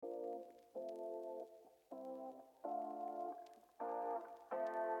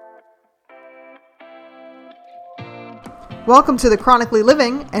Welcome to the Chronically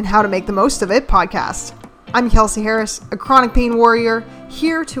Living and How to Make the Most of It podcast. I'm Kelsey Harris, a chronic pain warrior,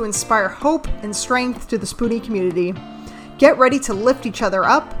 here to inspire hope and strength to the Spoonie community. Get ready to lift each other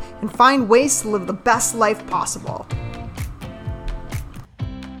up and find ways to live the best life possible.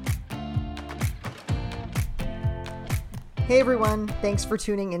 Hey everyone, thanks for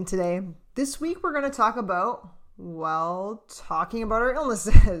tuning in today. This week we're going to talk about, talking about our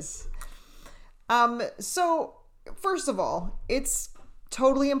illnesses. So first of all, it's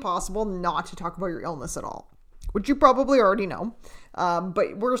totally impossible not to talk about your illness at all, which you probably already know.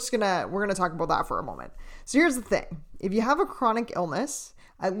 But we're going to talk about that for a moment. So here's the thing. If you have a chronic illness,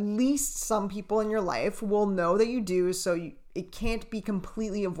 at least some people in your life will know that you do, so it can't be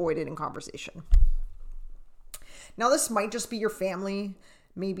completely avoided in conversation. Now, this might just be your family,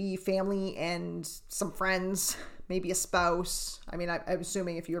 maybe family and some friends, maybe a spouse. I mean, I'm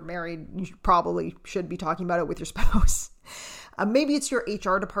assuming if you're married, you probably should be talking about it with your spouse. Maybe it's your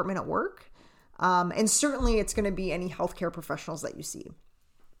HR department at work. And certainly it's going to be any healthcare professionals that you see.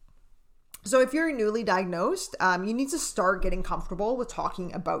 So if you're newly diagnosed, you need to start getting comfortable with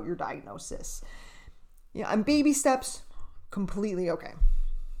talking about your diagnosis. And baby steps, completely okay.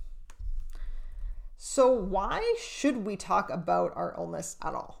 So why should we talk about our illness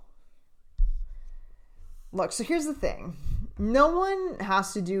at all? Look, so here's the thing. No one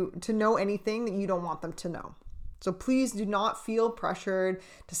has to know anything that you don't want them to know. So please do not feel pressured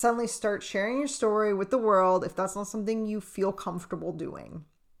to suddenly start sharing your story with the world if that's not something you feel comfortable doing.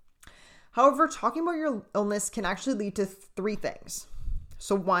 However, talking about your illness can actually lead to three things.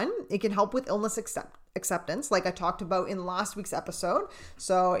 So one, it can help with illness acceptance, like I talked about in last week's episode.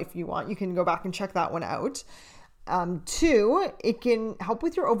 So if you want, you can go back and check that one out. Two, it can help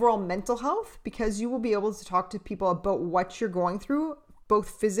with your overall mental health because you will be able to talk to people about what you're going through,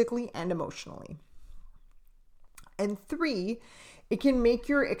 both physically and emotionally. And three, it can make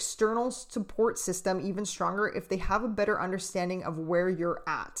your external support system even stronger if they have a better understanding of where you're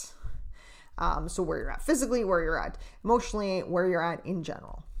at. So where you're at physically, where you're at emotionally, where you're at in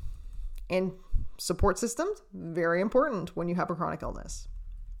general. And support systems, very important when you have a chronic illness.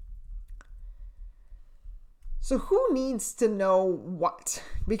 So who needs to know what?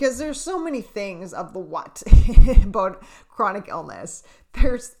 Because there's so many things of the what about chronic illness.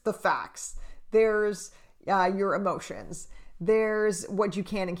 There's the facts. There's your emotions. There's what you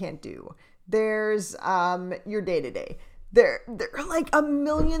can and can't do. There's your day-to-day. There are like a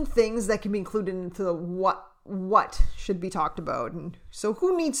million things that can be included into the what should be talked about. And so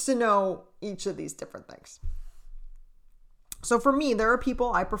who needs to know each of these different things? So for me, there are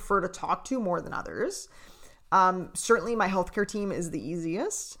people I prefer to talk to more than others. Certainly my healthcare team is the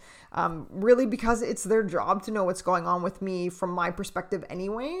easiest, really because it's their job to know what's going on with me from my perspective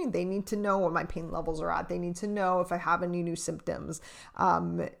anyway. They need to know what my pain levels are at. They need to know if I have any new symptoms.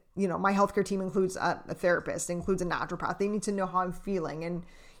 My healthcare team includes a therapist, includes a naturopath. They need to know how I'm feeling. And,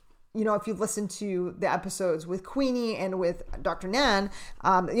 if you've listened to the episodes with Queenie and with Dr. Nan,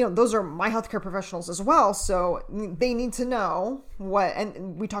 those are my healthcare professionals as well. So they need to know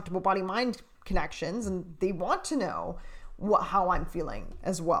and we talked about body-mind connections, and they want to know how I'm feeling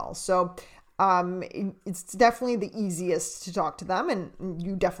as well. So it's definitely the easiest to talk to them, and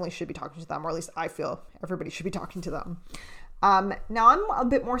you definitely should be talking to them, or at least I feel everybody should be talking to them. Now I'm a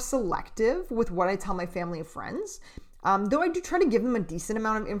bit more selective with what I tell my family and friends, though I do try to give them a decent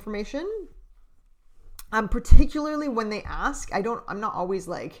amount of information, particularly when they ask. I'm not always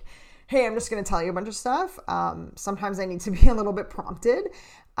like, hey, I'm just going to tell you a bunch of stuff. Sometimes I need to be a little bit prompted.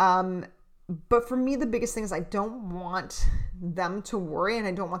 But for me, the biggest thing is I don't want them to worry and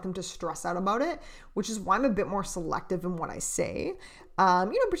I don't want them to stress out about it, which is why I'm a bit more selective in what I say.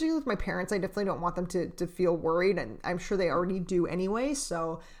 Particularly with my parents, I definitely don't want them to feel worried, and I'm sure they already do anyway.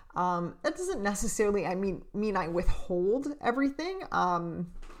 So that doesn't necessarily mean I withhold everything,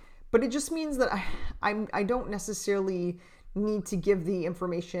 but it just means that I don't necessarily need to give the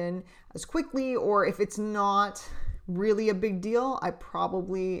information as quickly, or if it's not really a big deal, I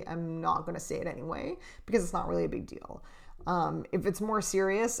probably am not going to say it anyway because it's not really a big deal. If it's more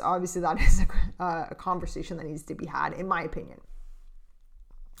serious, obviously that is a conversation that needs to be had, in my opinion.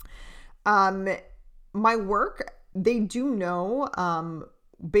 My work, they do know,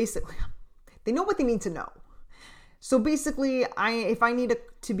 basically, they know what they need to know. So basically, if I need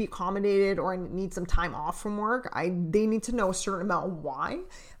to be accommodated or I need some time off from work, they need to know a certain amount why.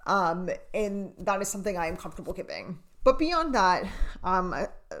 And that is something I am comfortable giving. But beyond that,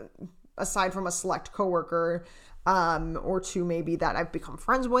 aside from a select coworker, or two maybe that I've become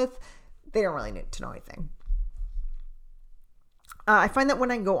friends with, they don't really need to know anything. I find that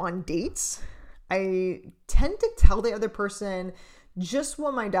when I go on dates, I tend to tell the other person just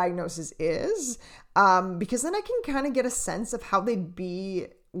what my diagnosis is, because then I can kind of get a sense of how they'd be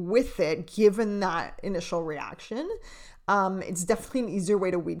with it given that initial reaction. It's definitely an easier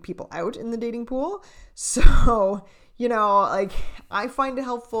way to weed people out in the dating pool. So, like, I find it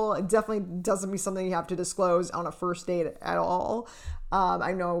helpful. It definitely doesn't be something you have to disclose on a first date at all.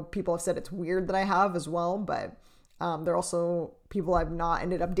 I know people have said it's weird that I have as well, but they're also people I've not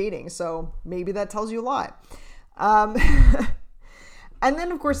ended up dating. So maybe that tells you a lot. And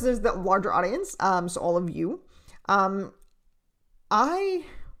then, of course, there's the larger audience. So all of you. I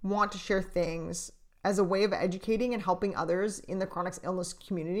want to share things as a way of educating and helping others in the chronic illness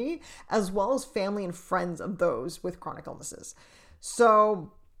community, as well as family and friends of those with chronic illnesses.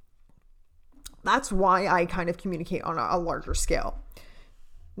 So that's why I kind of communicate on a larger scale.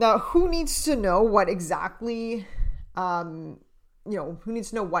 Now, who needs to know what exactly, I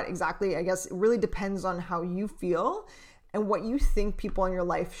guess it really depends on how you feel and what you think people in your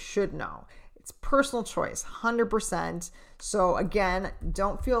life should know. It's personal choice, 100%. So again,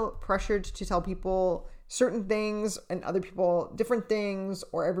 don't feel pressured to tell people certain things and other people different things,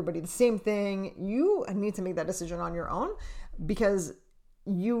 or everybody the same thing. You need to make that decision on your own, because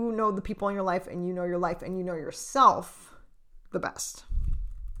you know the people in your life, and you know your life, and you know yourself the best.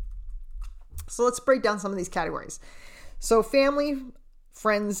 So let's break down some of these categories. So family,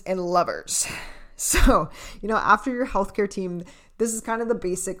 friends, and lovers. So, after your healthcare team, this is kind of the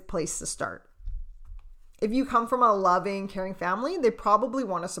basic place to start. If you come from a loving, caring family, they probably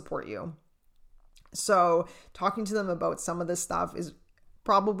want to support you. So talking to them about some of this stuff is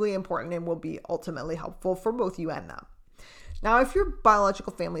probably important and will be ultimately helpful for both you and them. Now, if your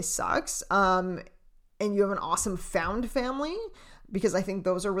biological family sucks, and you have an awesome found family, because I think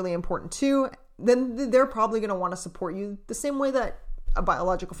those are really important too, then they're probably going to want to support you the same way that a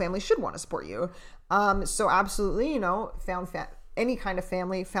biological family should want to support you. So absolutely, any kind of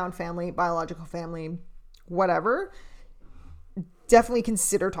family, found family, biological family, whatever, definitely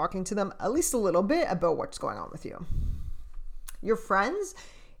consider talking to them at least a little bit about what's going on with you. Your friends,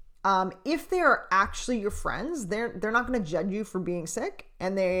 if they are actually your friends, they're not going to judge you for being sick,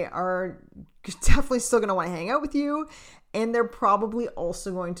 and they are definitely still going to want to hang out with you, and they're probably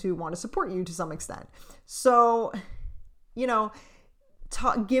also going to want to support you to some extent. So,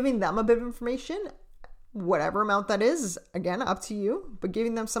 giving them a bit of information, whatever amount that is, again, up to you, but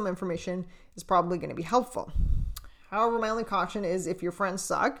giving them some information is probably going to be helpful. However, my only caution is if your friends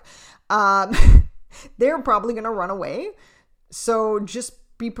suck, they're probably going to run away. So just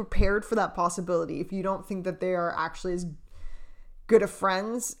be prepared for that possibility. If you don't think that they are actually as good of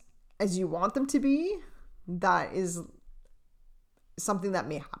friends as you want them to be, that is something that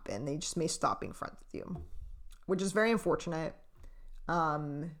may happen. They just may stop being friends with you, which is very unfortunate,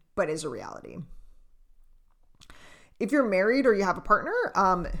 but is a reality. If you're married or you have a partner,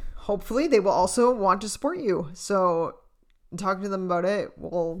 hopefully they will also want to support you. So talking to them about it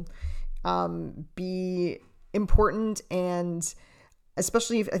will be important, and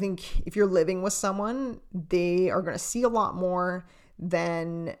especially if you're living with someone, they are going to see a lot more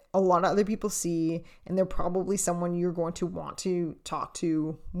than a lot of other people see, and they're probably someone you're going to want to talk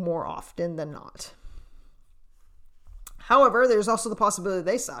to more often than not. However, there's also the possibility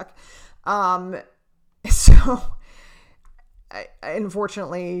they suck.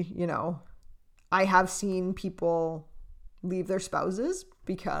 Unfortunately, I have seen people leave their spouses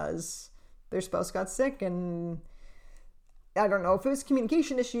because their spouse got sick, and I don't know if it was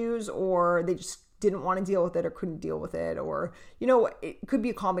communication issues or they just didn't want to deal with it or couldn't deal with it, or, it could be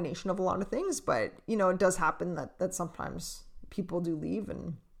a combination of a lot of things, but, it does happen that sometimes people do leave,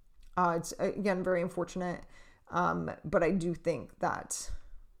 and it's, again, very unfortunate. But I do think that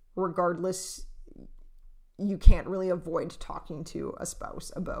regardless, you can't really avoid talking to a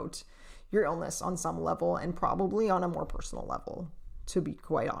spouse about your illness on some level, and probably on a more personal level, to be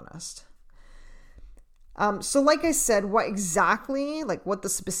quite honest. So like I said, what the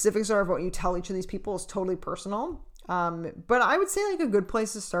specifics are of what you tell each of these people is totally personal. But I would say a good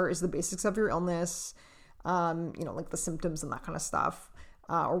place to start is the basics of your illness, like the symptoms and that kind of stuff,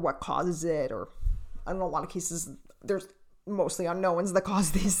 or what causes it, or I don't know, a lot of cases, there's mostly unknowns that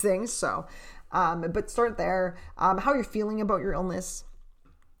cause these things. So, but start there. How you're feeling about your illness,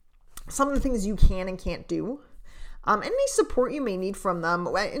 some of the things you can and can't do, any support you may need from them.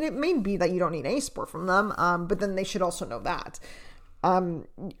 And it may be that you don't need any support from them, but then they should also know that.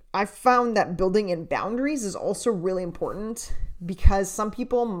 I found that building in boundaries is also really important, because some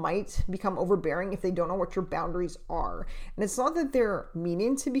people might become overbearing if they don't know what your boundaries are. And it's not that they're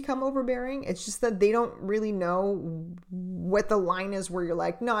meaning to become overbearing. It's just that they don't really know what the line is where you're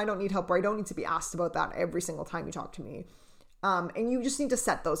like, no, I don't need help, or I don't need to be asked about that every single time you talk to me. And you just need to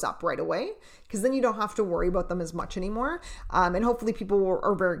set those up right away, because then you don't have to worry about them as much anymore. And hopefully people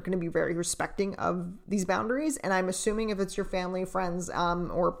are going to be very respecting of these boundaries. And I'm assuming if it's your family, friends,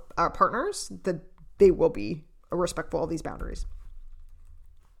 or partners, that they will be respectful of these boundaries.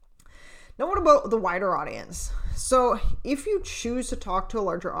 Now, what about the wider audience? So if you choose to talk to a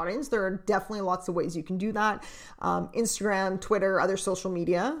larger audience, there are definitely lots of ways you can do that. Instagram, Twitter, other social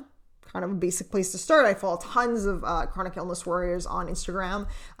media, kind of a basic place to start. I follow tons of chronic illness warriors on Instagram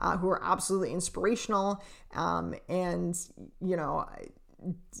who are absolutely inspirational, and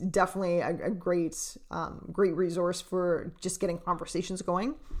definitely a great resource for just getting conversations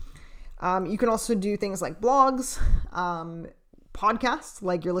going. You can also do things like blogs, podcasts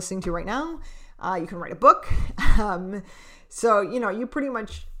like you're listening to right now. You can write a book. So you pretty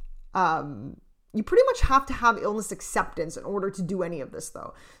much have to have illness acceptance in order to do any of this,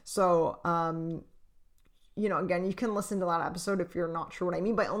 though. So, again, you can listen to that episode if you're not sure what I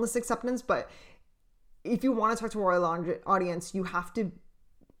mean by illness acceptance. But if you want to talk to a large audience, you have to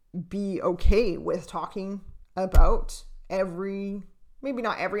be okay with talking about maybe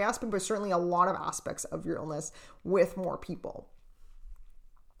not every aspect, but certainly a lot of aspects of your illness with more people.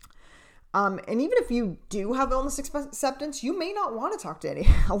 And even if you do have illness acceptance, you may not want to talk to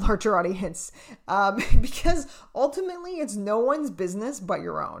a larger audience, because ultimately it's no one's business but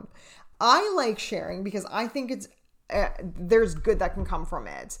your own. I like sharing because I think there's good that can come from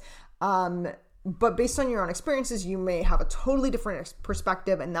it. But based on your own experiences, you may have a totally different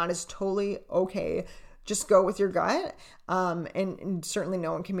perspective, and that is totally okay. Just go with your gut. And certainly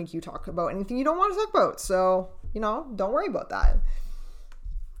no one can make you talk about anything you don't want to talk about. So, don't worry about that.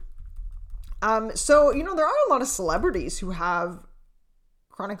 So, there are a lot of celebrities who have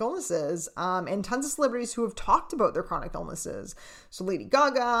chronic illnesses, and tons of celebrities who have talked about their chronic illnesses. So Lady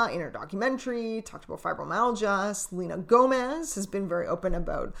Gaga, in her documentary, talked about fibromyalgia. Selena Gomez has been very open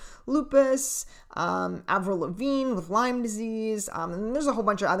about lupus. Avril Lavigne with Lyme disease. And there's a whole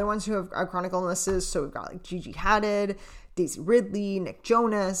bunch of other ones who have chronic illnesses. So we've got like Gigi Hadid, Daisy Ridley, Nick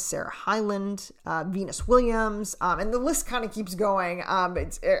Jonas, Sarah Hyland, Venus Williams, and the list kind of keeps going.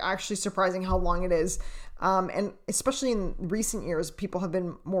 It's actually surprising how long it is. And especially in recent years, people have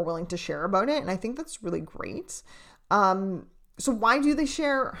been more willing to share about it. And I think that's really great. So why do they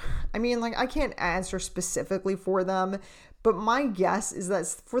share? I mean, I can't answer specifically for them, but my guess is that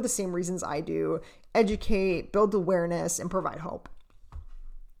it's for the same reasons I do: educate, build awareness, and provide hope.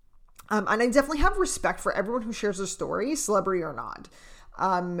 And I definitely have respect for everyone who shares their story, celebrity or not.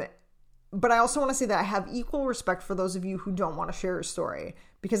 But I also want to say that I have equal respect for those of you who don't want to share your story,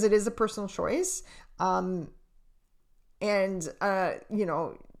 because it is a personal choice.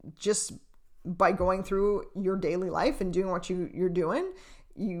 Just by going through your daily life and doing what you're doing,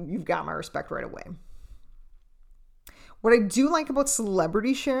 you've got my respect right away. What I do like about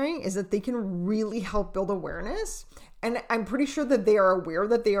celebrity sharing is that they can really help build awareness. And I'm pretty sure that they are aware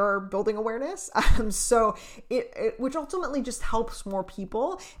that they are building awareness. So which ultimately just helps more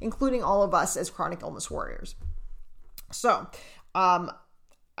people, including all of us as chronic illness warriors. So,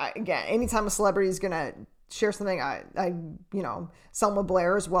 again, anytime a celebrity is going to share something, Selma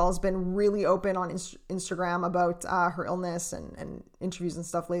Blair as well has been really open on Instagram about her illness and interviews and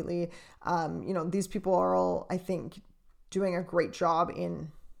stuff lately. These people are all, I think, doing a great job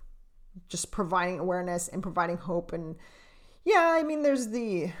in just providing awareness and providing hope. And there's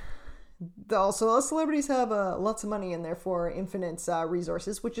also celebrities have lots of money and therefore infinite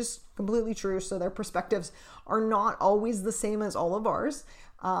resources, which is completely true. So their perspectives are not always the same as all of ours,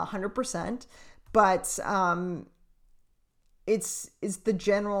 100%. But it's the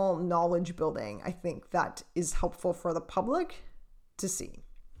general knowledge building, I think, that is helpful for the public to see.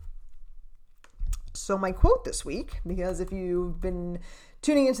 So my quote this week, because if you've been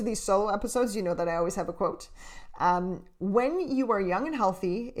tuning into these solo episodes, you know that I always have a quote. When you are young and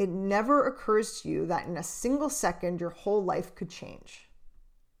healthy, it never occurs to you that in a single second, your whole life could change.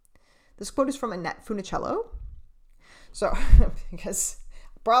 This quote is from Annette Funicello. So, because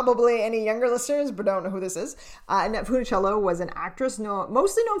probably any younger listeners but don't know who this is. Annette Funicello was an actress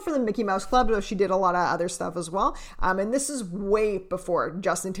mostly known for the Mickey Mouse Club, though she did a lot of other stuff as well. And this is way before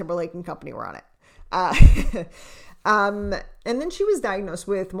Justin Timberlake and company were on it. And then she was diagnosed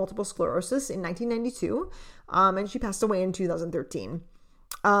with multiple sclerosis in 1992, and she passed away in 2013.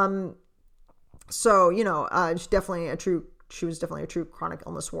 She was definitely a true chronic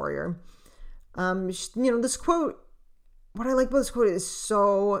illness warrior. This quote what I like about this quote is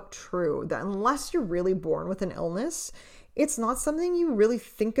so true, that unless you're really born with an illness, it's not something you really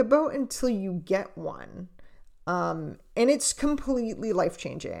think about until you get one. And it's completely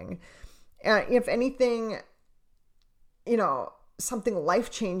life-changing. If anything, something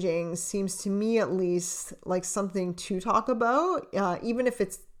life-changing seems to me at least like something to talk about, even if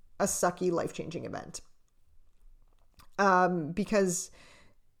it's a sucky life-changing event. Because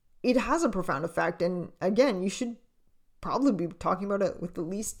it has a profound effect. And again, you should probably be talking about it with at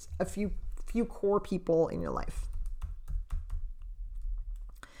least a few core people in your life.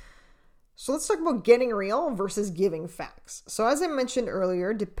 So let's talk about getting real versus giving facts. So as I mentioned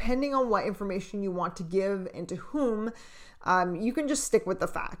earlier, depending on what information you want to give and to whom, you can just stick with the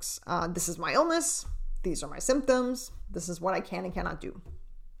facts. This is my illness. These are my symptoms. This is what I can and cannot do.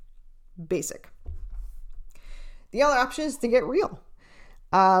 Basic. The other option is to get real.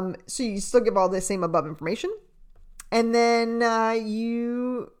 So you still give all the same above information. And then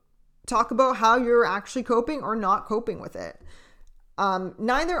you talk about how you're actually coping or not coping with it.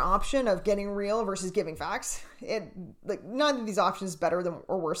 Neither option of getting real versus giving facts, neither of these options is better than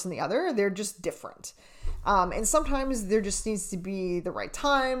or worse than the other. They're just different. And sometimes there just needs to be the right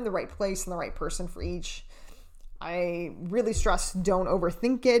time, the right place, and the right person for each. I really stress, don't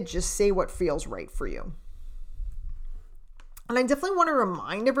overthink it. Just say what feels right for you. And I definitely want to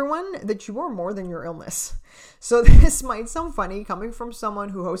remind everyone that you are more than your illness. So this might sound funny coming from someone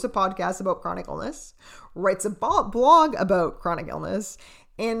who hosts a podcast about chronic illness, writes a blog about chronic illness,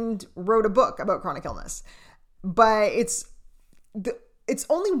 and wrote a book about chronic illness. But it's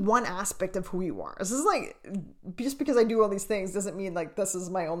only one aspect of who you are. This is like, just because I do all these things doesn't mean like this is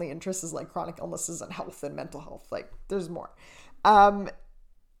my only interest is like chronic illnesses and health and mental health. Like there's more.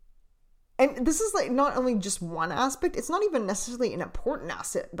 And this is like not only just one aspect, it's not even necessarily an important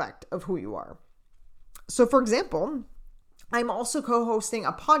aspect of who you are. So for example, I'm also co-hosting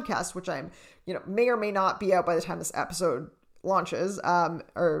a podcast, which I'm, may or may not be out by the time this episode launches,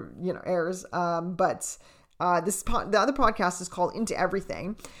 airs. But the other podcast is called Into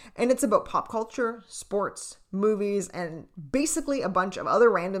Everything, and it's about pop culture, sports, movies, and basically a bunch of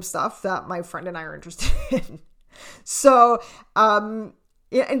other random stuff that my friend and I are interested in. So,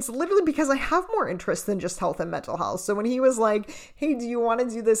 yeah, it's literally because I have more interest than just health and mental health. So when he was like, hey, do you want to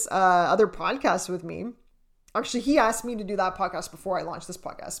do this other podcast with me? Actually, he asked me to do that podcast before I launched this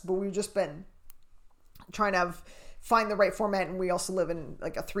podcast, but we've just been trying to find the right format, and we also live in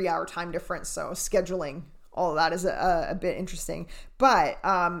like a 3-hour time difference. So scheduling all of that is a bit interesting. But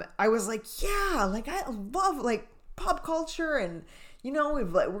I was like, yeah, like I love like pop culture, and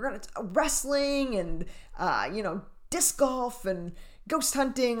we're gonna wrestling and disc golf and ghost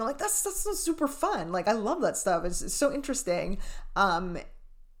hunting. Like that's super fun. Like I love that stuff. It's so interesting.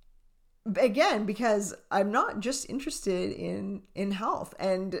 Again, because I'm not just interested in health,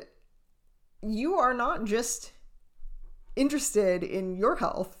 and you are not just interested in your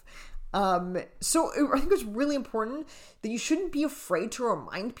health. So I think it's really important that you shouldn't be afraid to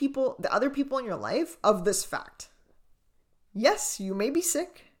remind people, the other people in your life, of this fact. Yes, you may be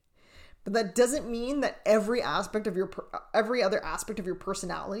sick, but that doesn't mean that every other aspect of your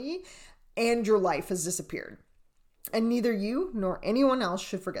personality and your life has disappeared. And neither you nor anyone else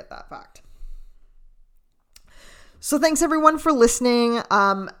should forget that fact. So thanks everyone for listening.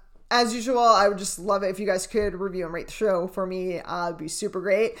 As usual, I would just love it if you guys could review and rate the show for me. It'd be super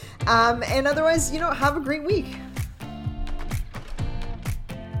great. And otherwise, have a great week.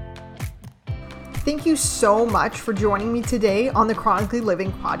 Thank you so much for joining me today on the Chronically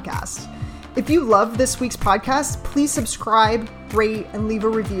Living podcast. If you love this week's podcast, please subscribe, rate, and leave a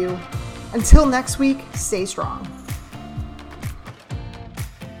review. Until next week, stay strong.